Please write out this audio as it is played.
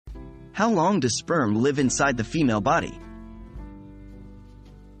How long does sperm live inside the female body?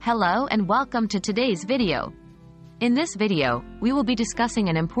 Hello and welcome to today's video. In this video, we will be discussing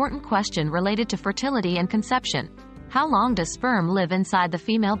an important question related to fertility and conception. How long does sperm live inside the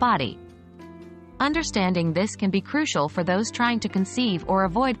female body? Understanding this can be crucial for those trying to conceive or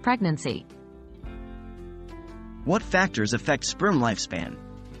avoid pregnancy. What factors affect sperm lifespan?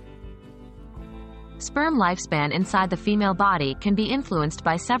 Sperm lifespan inside the female body can be influenced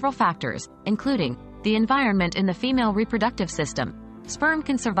by several factors, including the environment in the female reproductive system. Sperm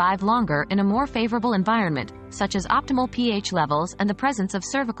can survive longer in a more favorable environment, such as optimal pH levels and the presence of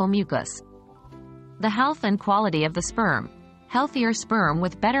cervical mucus. The health and quality of the sperm. Healthier sperm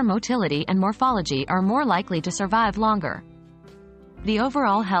with better motility and morphology are more likely to survive longer. The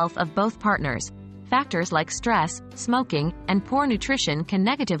overall health of both partners. Factors like stress, smoking, and poor nutrition can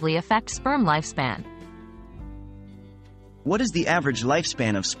negatively affect sperm lifespan. What is the average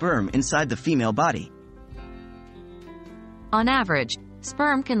lifespan of sperm inside the female body? On average,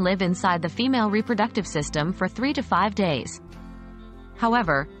 sperm can live inside the female reproductive system for 3 to 5 days.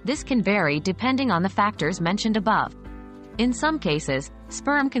 However, this can vary depending on the factors mentioned above. In some cases,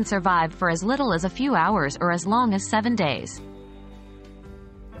 sperm can survive for as little as a few hours or as long as 7 days.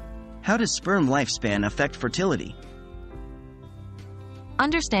 How does sperm lifespan affect fertility?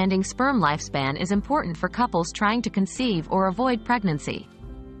 Understanding sperm lifespan is important for couples trying to conceive or avoid pregnancy.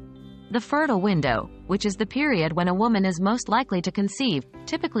 The fertile window, which is the period when a woman is most likely to conceive,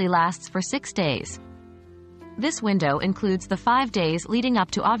 typically lasts for 6 days. This window includes the 5 days leading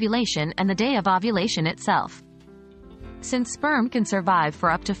up to ovulation and the day of ovulation itself. Since sperm can survive for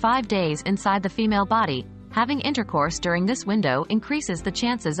up to 5 days inside the female body, having intercourse during this window increases the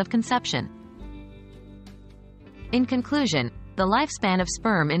chances of conception. In conclusion, the lifespan of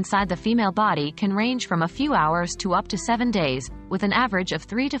sperm inside the female body can range from a few hours to up to 7 days, with an average of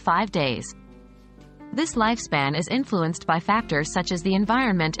 3 to 5 days. This lifespan is influenced by factors such as the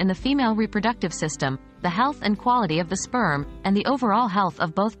environment in the female reproductive system, the health and quality of the sperm, and the overall health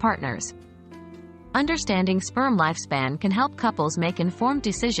of both partners. Understanding sperm lifespan can help couples make informed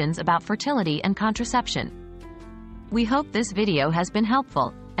decisions about fertility and contraception. We hope this video has been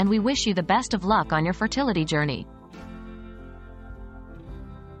helpful, and we wish you the best of luck on your fertility journey.